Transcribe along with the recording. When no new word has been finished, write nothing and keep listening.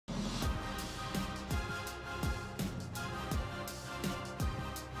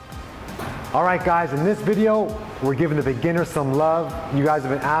All right guys, in this video, we're giving the beginners some love. You guys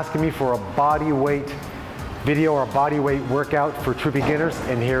have been asking me for a body weight video or a body weight workout for true beginners,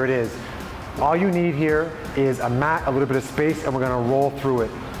 and here it is. All you need here is a mat, a little bit of space, and we're gonna roll through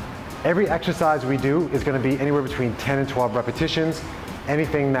it. Every exercise we do is gonna be anywhere between 10 and 12 repetitions.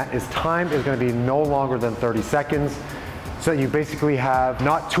 Anything that is timed is gonna be no longer than 30 seconds. So you basically have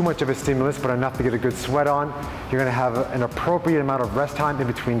not too much of a stimulus, but enough to get a good sweat on. You're gonna have an appropriate amount of rest time in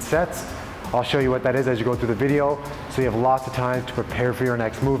between sets. I'll show you what that is as you go through the video, so you have lots of time to prepare for your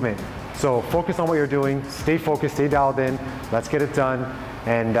next movement. So focus on what you're doing, stay focused, stay dialed in, let's get it done,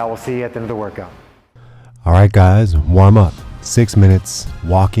 and we'll see you at the end of the workout. All right guys, warm up. 6 minutes,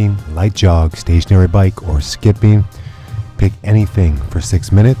 walking, light jog, stationary bike, or skipping. Pick anything for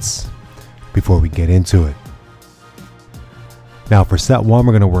 6 minutes before we get into it. Now for set 1,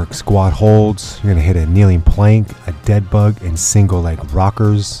 we're gonna work squat holds. You're gonna hit a kneeling plank, a dead bug, and single leg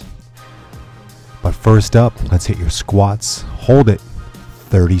rockers. But first up, let's hit your squats. Hold it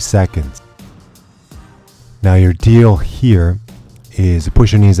 30 seconds. Now your deal here is to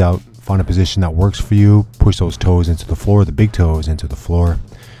push your knees out, find a position that works for you, push those toes into the floor, the big toes into the floor.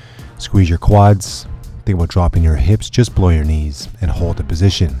 Squeeze your quads, think about dropping your hips just below your knees and hold the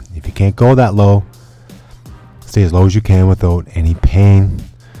position. If you can't go that low, stay as low as you can without any pain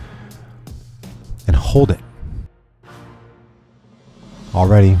and hold it.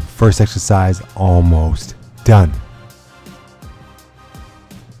 Already, first exercise almost done.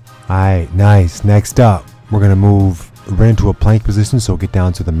 Alright, nice. Next up, we're gonna move right into a plank position, so get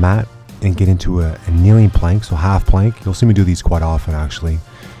down to the mat and get into a kneeling plank, so half plank. You'll see me do these quite often actually.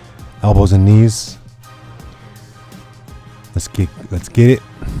 Elbows and knees. Let's get it.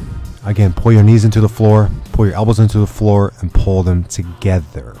 Again, pull your knees into the floor, pull your elbows into the floor, and pull them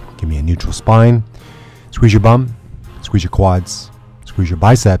together. Give me a neutral spine. Squeeze your bum, squeeze your quads, squeeze your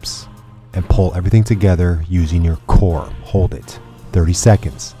biceps, and pull everything together using your core. Hold it 30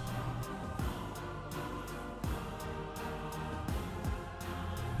 seconds.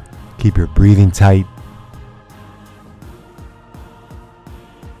 Keep your breathing tight.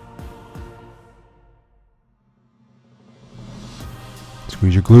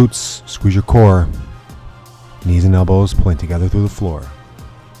 Squeeze your glutes, squeeze your core. Knees and elbows pulling together through the floor.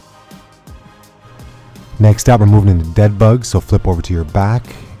 Next up, we're moving into dead bugs, so flip over to your back.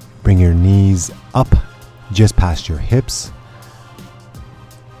 Bring your knees up just past your hips.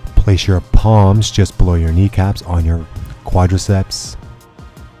 Place your palms just below your kneecaps on your quadriceps.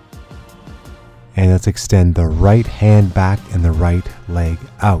 And let's extend the right hand back and the right leg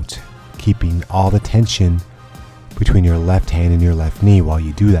out, keeping all the tension between your left hand and your left knee while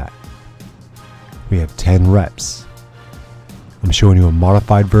you do that. We have 10 reps. I'm showing you a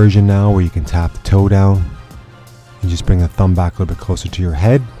modified version now where you can tap the toe down and just bring the thumb back a little bit closer to your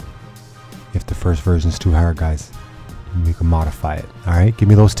head. If the first version is too hard, guys, you can modify it. All right, give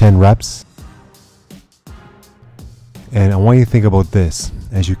me those 10 reps. And I want you to think about this.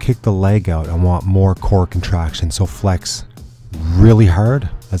 As you kick the leg out, I want more core contraction. So flex really hard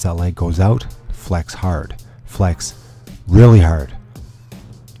as that leg goes out. Flex hard. Flex really hard.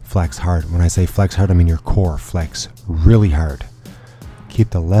 Flex hard. When I say flex hard, I mean your core. Flex really hard.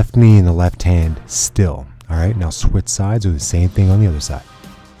 Keep the left knee and the left hand still. All right, now switch sides, do the same thing on the other side.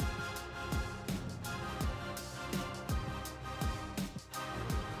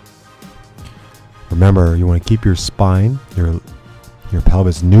 Remember, you want to keep your spine, your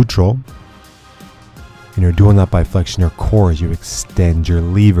pelvis neutral, and you're doing that by flexing your core as you extend your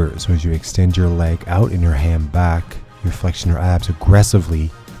levers. So as you extend your leg out and your hand back, you're flexing your abs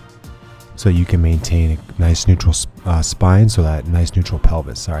aggressively so you can maintain a nice neutral spine, so that nice neutral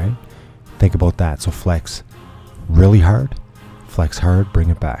pelvis. All right, think about that. So flex really hard, flex hard, bring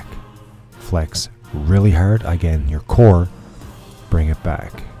it back. Flex really hard, again, your core, bring it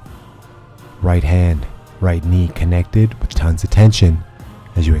back. Right hand, right knee connected with tons of tension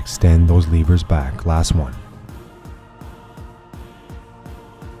as you extend those levers back. Last one.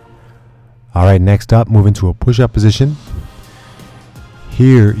 All right, next up, move into a push-up position.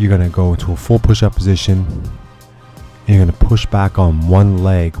 Here, you're gonna go into a full push-up position. And you're gonna push back on one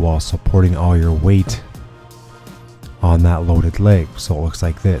leg while supporting all your weight on that loaded leg. So it looks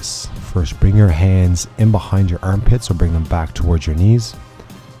like this. First, bring your hands in behind your armpits, so bring them back towards your knees.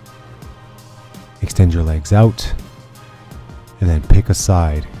 Extend your legs out, and then pick a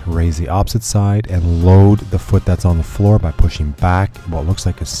side. Raise the opposite side and load the foot that's on the floor by pushing back what looks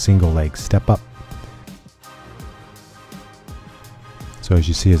like a single leg step up. So as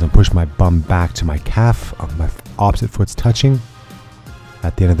you see, as I'm pushing my bum back to my calf, my opposite foot's touching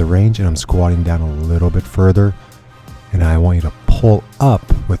at the end of the range, and I'm squatting down a little bit further, and I want you to pull up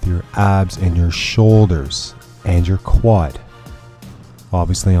with your abs and your shoulders and your quad,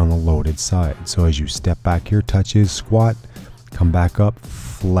 obviously on the loaded side. So as you step back here, touches, squat, come back up,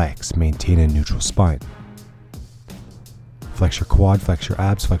 flex, maintain a neutral spine. Flex your quad, flex your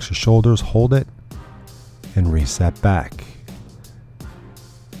abs, flex your shoulders, hold it, and reset back.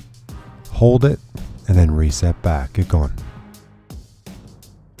 Hold it, and then reset back. Get going.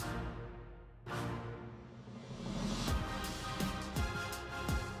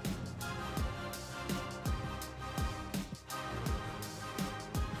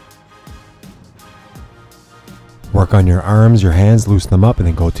 Work on your arms, your hands, loosen them up, and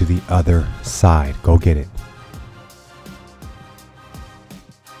then go to the other side. Go get it.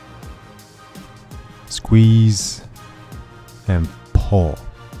 Squeeze and pull.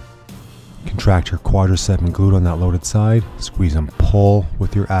 Contract your quadricep and glute on that loaded side. Squeeze and pull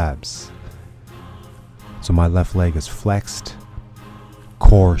with your abs. So my left leg is flexed.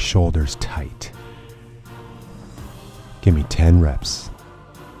 Core, shoulders tight. Give me 10 reps.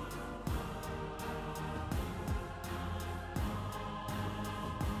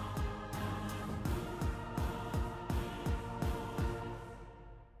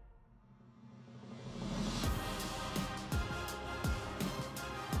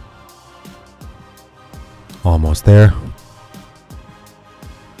 Almost there.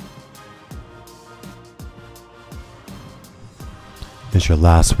 It's your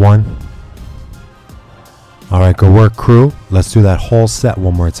last one. All right, go work, crew. Let's do that whole set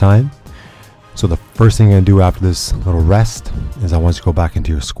one more time. So the first thing you're gonna do after this little rest is I want you to go back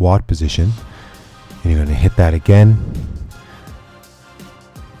into your squat position, and you're gonna hit that again.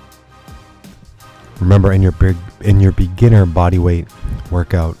 Remember, in your beginner body weight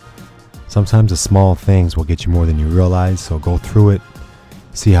workout, sometimes the small things will get you more than you realize. So go through it,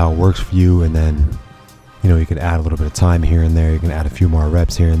 see how it works for you, and then you can add a little bit of time here and there. You can add a few more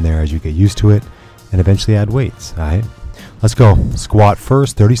reps here and there as you get used to it, and eventually add weights. All right, let's go. Squat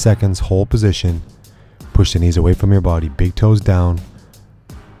first, 30 seconds, hold position, push the knees away from your body, big toes down,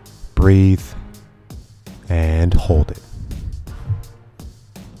 breathe, and hold it.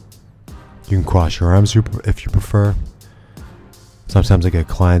 You can cross your arms if you prefer. Sometimes I get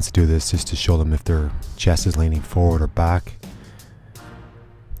clients to do this just to show them if their chest is leaning forward or back.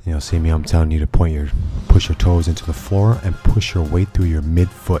 See me, I'm telling you to push your toes into the floor and push your weight through your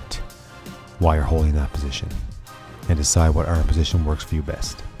midfoot while you're holding that position, and decide what arm position works for you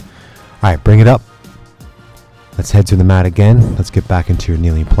best. All right, bring it up. Let's head to the mat again. Let's get back into your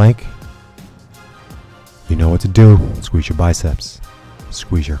kneeling plank. You know what to do. Squeeze your biceps.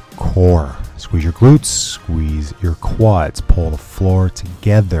 Squeeze your core. Squeeze your glutes. Squeeze your quads. Pull the floor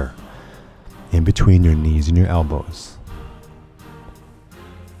together in between your knees and your elbows.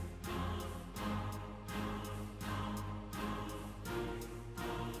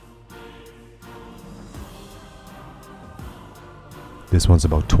 This one's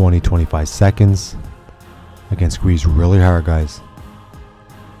about 20-25 seconds. Again, squeeze really hard, guys.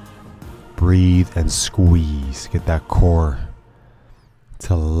 Breathe and squeeze. Get that core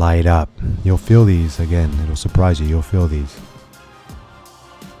to light up. You'll feel these. Again, it'll surprise you. You'll feel these.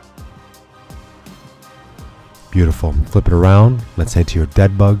 Beautiful. Flip it around. Let's head to your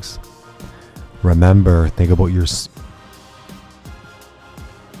dead bugs. Remember, think about your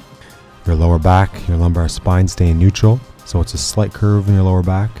lower back, your lumbar spine staying neutral. So it's a slight curve in your lower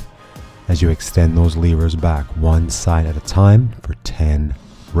back as you extend those levers back one side at a time for 10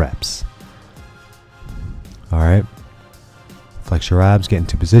 reps. All right. Flex your abs, get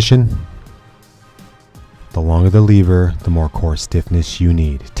into position. The longer the lever, the more core stiffness you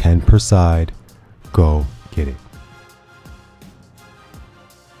need. 10 per side. Go get it.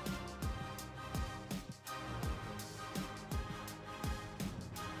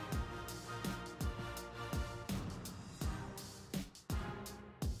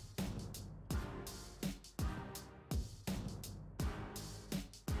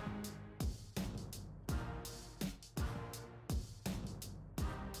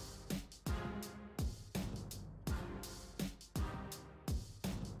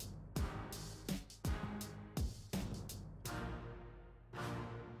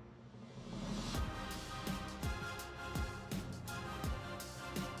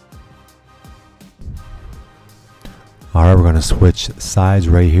 All right, we're going to switch sides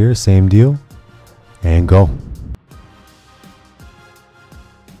right here. Same deal. And go.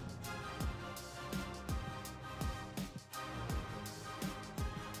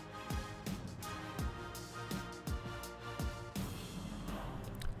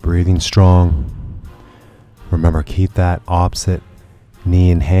 Breathing strong. Remember, keep that opposite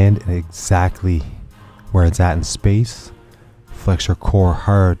knee and hand exactly where it's at in space. Flex your core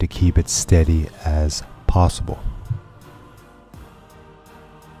hard to keep it steady as possible.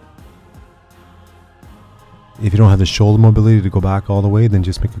 If you don't have the shoulder mobility to go back all the way, then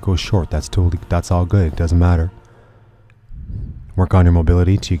just make it go short. That's all good. It doesn't matter. Work on your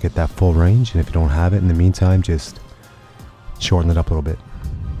mobility till you get that full range, and if you don't have it in the meantime, just shorten it up a little bit.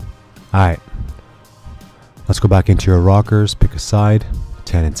 All right, let's go back into your rockers. Pick a side,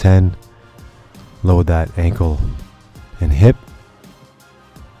 10 and 10. Load that ankle and hip,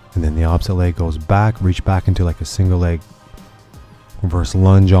 and then the opposite leg goes back. Reach back into like a single leg reverse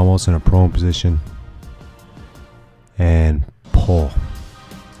lunge, almost in a prone position, and pull.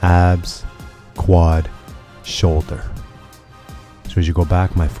 Abs, quad, shoulder. So as you go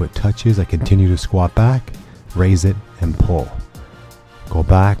back, my foot touches. I continue to squat back, raise it, and pull. Go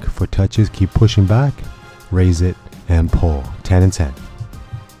back, foot touches, keep pushing back, raise it, and pull. 10 and 10.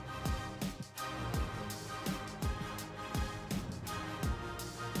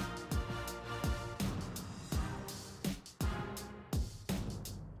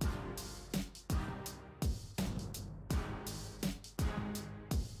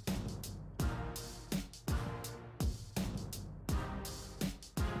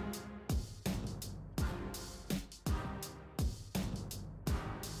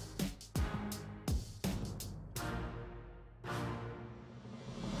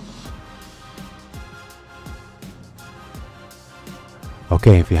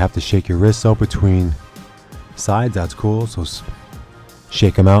 Okay, if you have to shake your wrists out between sides, that's cool. So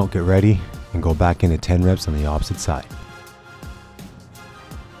shake them out, get ready, and go back into 10 reps on the opposite side.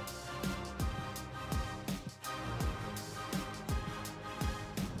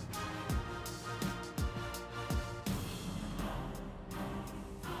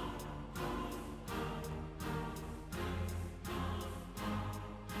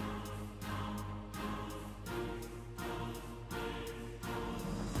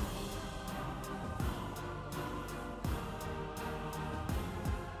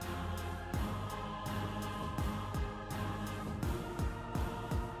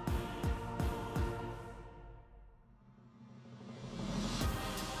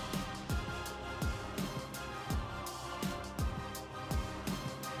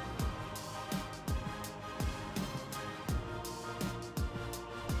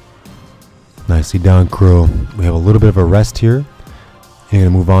 Nicely done, crew. We have a little bit of a rest here. You're going to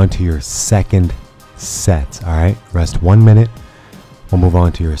move on to your second set. All right, rest 1 minute. We'll move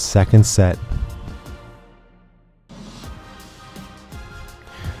on to your second set.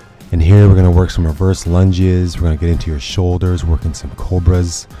 And here we're going to work some reverse lunges. We're going to get into your shoulders, working some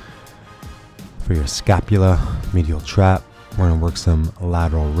cobras for your scapula, medial trap. We're going to work some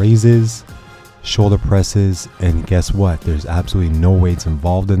lateral raises, shoulder presses, and guess what? There's absolutely no weights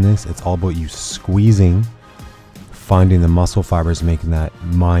involved in this. It's all about you squeezing, finding the muscle fibers, making that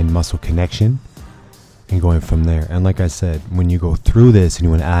mind-muscle connection, and going from there. And like I said, when you go through this and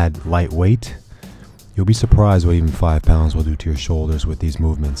you want to add light weight, you'll be surprised what even 5 pounds will do to your shoulders with these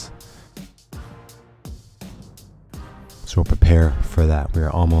movements. So prepare for that.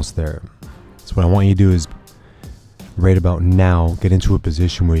 We're almost there. So what I want you to do is right about now, get into a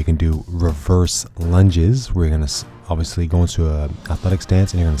position where you can do reverse lunges, where you're going to obviously go into an athletic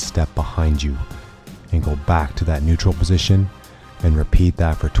stance and you're going to step behind you and go back to that neutral position and repeat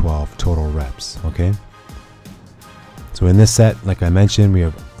that for 12 total reps. Okay. So in this set, like I mentioned, we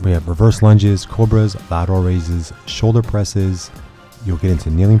have reverse lunges, cobras, lateral raises, shoulder presses. You'll get into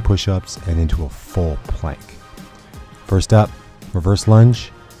kneeling push-ups and into a full plank. First up, reverse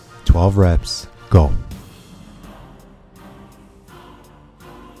lunge, 12 reps, go.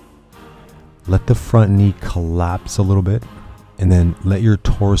 Let the front knee collapse a little bit, and then let your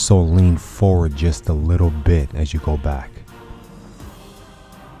torso lean forward just a little bit as you go back.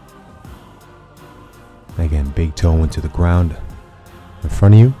 Again, big toe into the ground in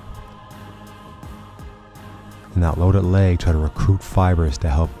front of you. And that loaded leg, try to recruit fibers to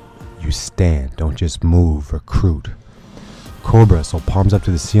help you stand. Don't just move, recruit. Cobra, so palms up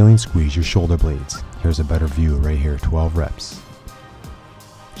to the ceiling, squeeze your shoulder blades. Here's a better view right here, 12 reps.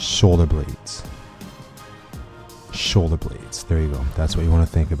 Shoulder blades. Shoulder blades. There you go. That's what you want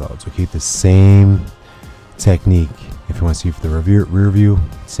to think about. So keep the same technique. If you want to see for the rear view,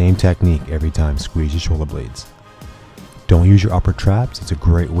 same technique every time. Squeeze your shoulder blades. Don't use your upper traps. It's a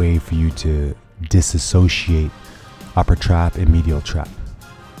great way for you to disassociate upper trap and medial trap.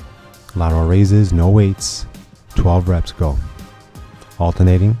 Lateral raises, no weights. 12 reps, go.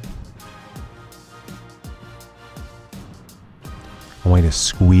 Alternating. I want you to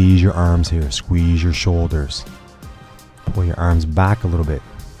squeeze your arms here, squeeze your shoulders. Pull your arms back a little bit.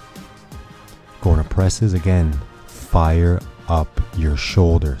 Go into presses again. Fire up your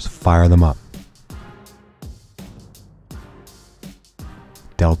shoulders. Fire them up.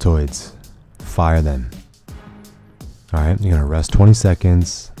 Deltoids, fire them. All right, you're gonna rest 20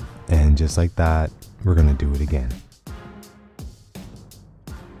 seconds, and just like that, we're gonna do it again.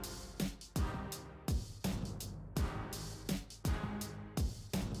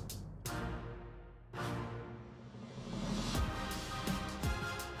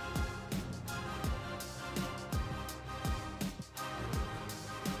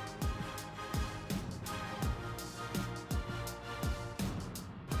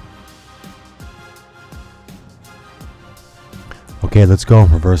 Okay, let's go.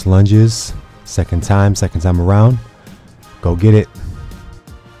 Reverse lunges. Second time around. Go get it.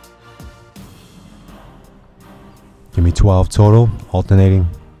 Give me 12 total, alternating.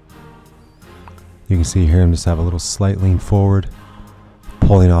 You can see here I'm just have a little slight lean forward,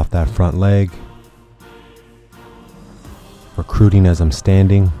 pulling off that front leg. Recruiting as I'm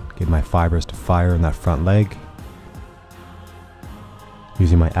standing, get my fibers to fire in that front leg.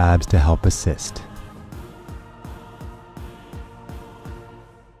 Using my abs to help assist.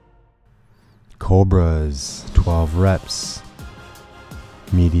 Cobras, 12 reps,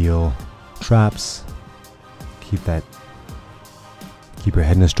 medial traps. Keep your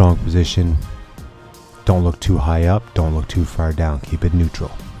head in a strong position. Don't look too high up, don't look too far down. Keep it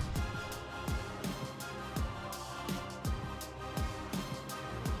neutral.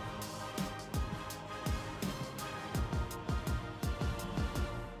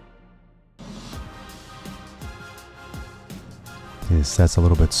 This set's a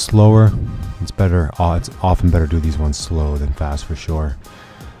little bit slower. It's often better to do these ones slow than fast for sure.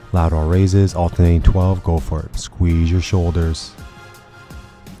 Lateral raises, alternating 12, go for it. Squeeze your shoulders.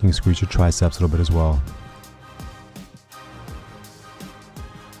 You can squeeze your triceps a little bit as well.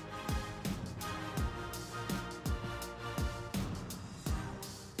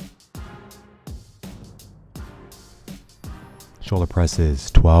 Shoulder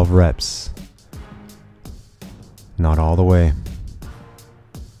presses, 12 reps. Not all the way.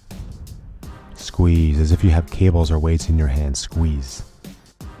 Squeeze, as if you have cables or weights in your hand. Squeeze.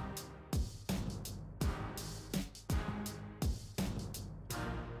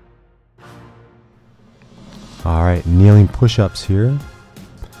 All right, kneeling push-ups here.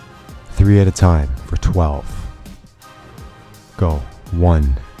 3 at a time for 12. Go.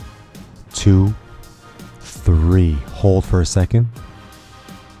 1, 2, 3. Hold for a second.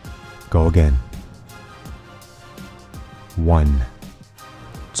 Go again. 1,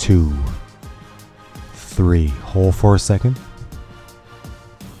 2, 3. Hold for a second.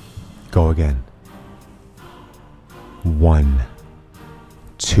 Go again. 1,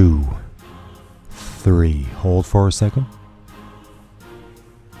 2, 3. Hold for a second.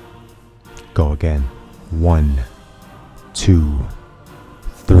 Go again. 1, 2,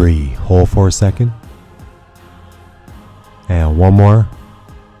 3. Hold for a second. And one more.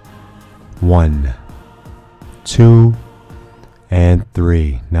 1, 2, and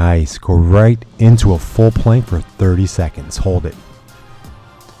 3. Nice. Go right into a full plank for 30 seconds. Hold it.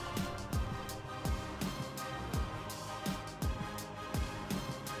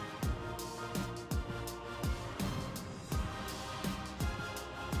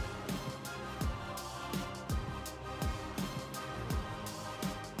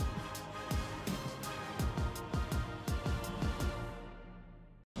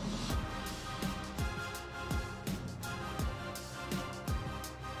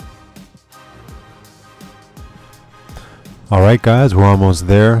 Alright guys, we're almost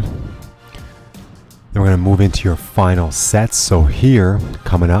there. Then we're going to move into your final sets. So here,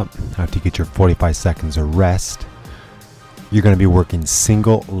 coming up, after you get your 45 seconds of rest, you're going to be working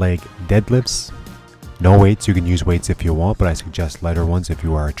single leg deadlifts. No weights. You can use weights if you want, but I suggest lighter ones if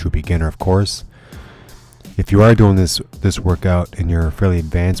you are a true beginner, of course. If you are doing this workout and you're fairly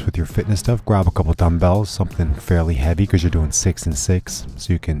advanced with your fitness stuff, grab a couple dumbbells, something fairly heavy, because you're doing 6 and 6.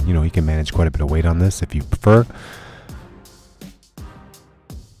 So you can manage quite a bit of weight on this if you prefer.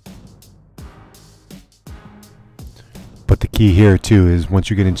 But the key here too is once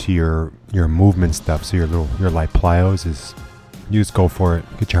you get into your movement stuff, so your light plyos, is you just go for it,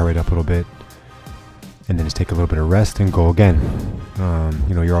 get your heart rate up a little bit, and then just take a little bit of rest and go again.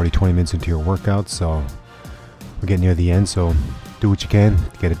 You're already 20 minutes into your workout, so we're getting near the end, so do what you can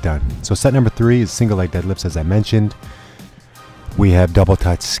to get it done. So set number 3 is single leg deadlifts, as I mentioned. We have double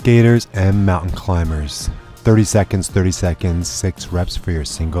touch skaters and mountain climbers. 30 seconds, 6 reps for your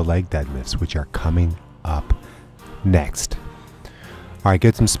single leg deadlifts, which are coming up next. All right,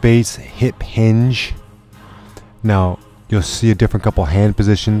 get some space, hip hinge. Now you'll see a different couple hand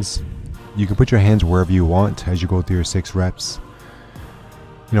positions. You can put your hands wherever you want as you go through your 6 reps.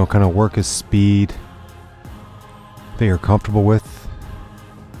 You know, kind of work a speed that you're comfortable with.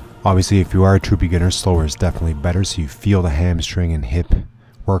 Obviously, if you are a true beginner, slower is definitely better, so you feel the hamstring and hip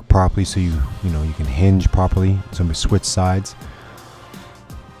work properly, so you can hinge properly. So we switch sides.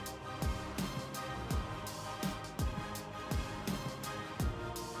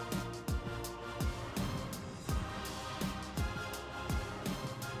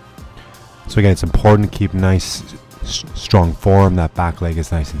 So again, it's important to keep nice, strong form. That back leg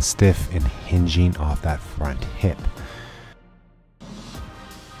is nice and stiff and hinging off that front hip.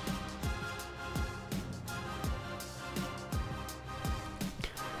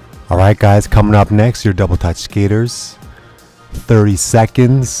 All right, guys, coming up next, your double touch skaters. 30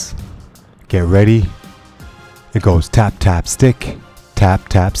 seconds. Get ready. It goes tap, tap, stick, tap,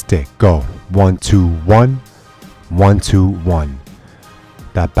 tap, stick. Go. 1, 2, 1, 1, 2, 1.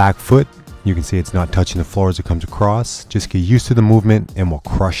 That back foot, you can see it's not touching the floor as it comes across. Just get used to the movement and we'll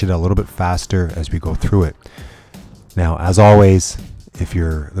crush it a little bit faster as we go through it. Now, as always, if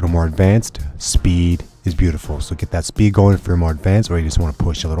you're a little more advanced, speed is beautiful. So get that speed going if you're more advanced, or you just want to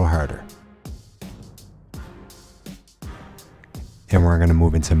push a little harder. And we're going to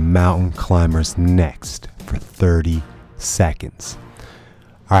move into mountain climbers next for 30 seconds.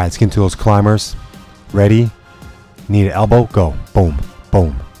 All right, let's get into those climbers. Ready? Need an elbow? Go. Boom,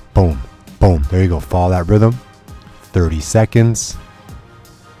 boom, boom, boom. There you go. Follow that rhythm. 30 seconds.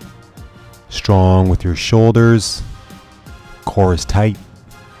 Strong with your shoulders. Core is tight.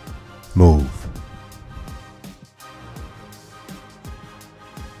 Move.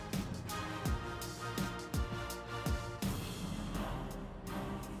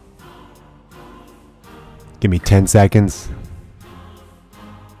 Give me 10 seconds.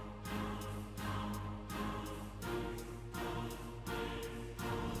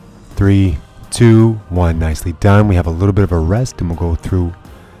 Three, 2, 1. Nicely done. We have a little bit of a rest and we'll go through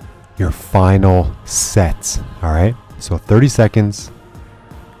your final sets. All right. So 30 seconds.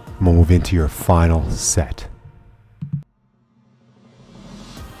 And we'll move into your final set.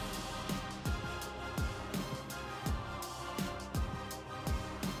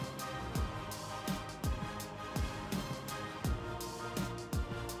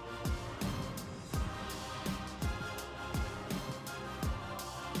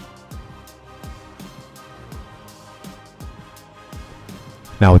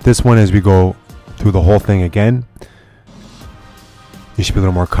 Now with this one, as we go through the whole thing again, you should be a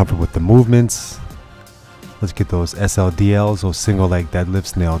little more comfortable with the movements. Let's get those SLDLs, those single leg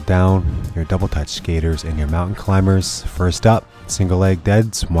deadlifts nailed down, your double touch skaters and your mountain climbers. First up, single leg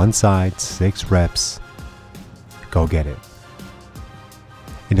deads, one side, 6 reps. Go get it.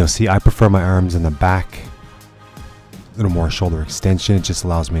 And you'll see I prefer my arms in the back, a little more shoulder extension. It just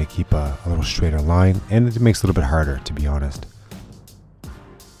allows me to keep a little straighter line, and it makes it a little bit harder, to be honest.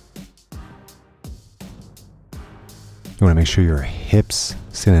 You want to make sure your hips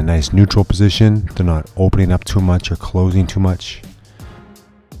sit in a nice neutral position. They're not opening up too much or closing too much.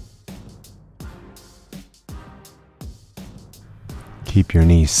 Keep your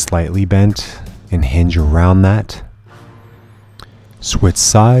knees slightly bent and hinge around that. Switch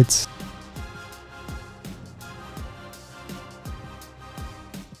sides.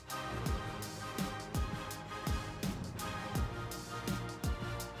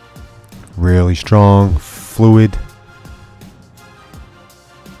 Really strong, fluid.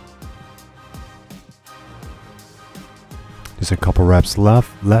 Just a couple reps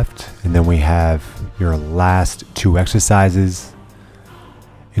left, and then we have your last 2 exercises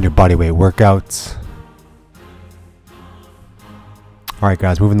in your bodyweight workouts. All right,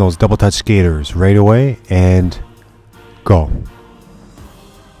 guys, moving those double touch skaters right away and go.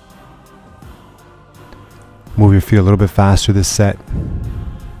 Move your feet a little bit faster this set.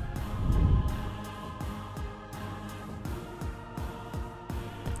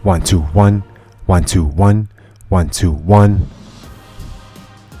 One, 2, 1, 1, 2, 1. 1, 2, 1,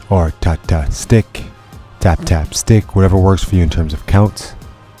 or tap, tap, stick, tap, tap, stick, whatever works for you in terms of counts.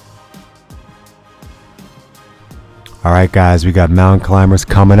 All right, guys, we got mountain climbers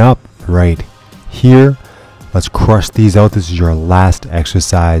coming up right here. Let's crush these out. This is your last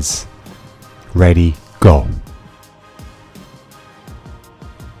exercise. Ready, go.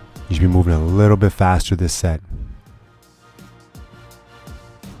 You should be moving a little bit faster this set.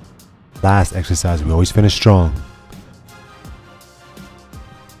 Last exercise, we always finish strong.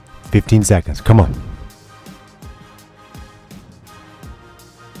 15 seconds, come on.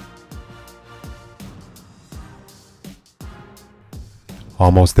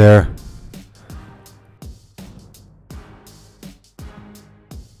 Almost there.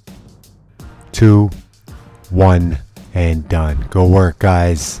 2, 1, and done. Go work,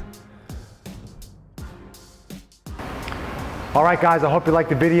 guys. All right, guys, I hope you liked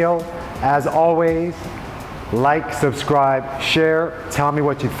the video. As always, like, subscribe, share, tell me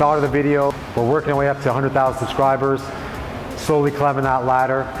what you thought of the video. We're working our way up to 100,000 subscribers, slowly climbing that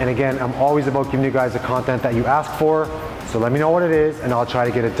ladder. And again, I'm always about giving you guys the content that you ask for, so let me know what it is and I'll try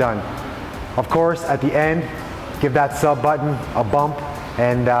to get it done. Of course, at the end, give that sub button a bump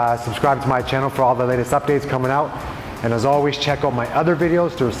and subscribe to my channel for all the latest updates coming out. And as always, check out my other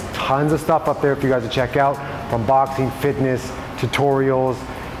videos. There's tons of stuff up there for you guys to check out, from boxing, fitness, tutorials,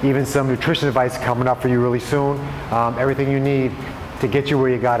 even some nutrition advice coming up for you really soon. Everything you need to get you where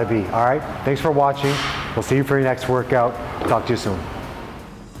you gotta be, all right? Thanks for watching. We'll see you for your next workout. Talk to you soon.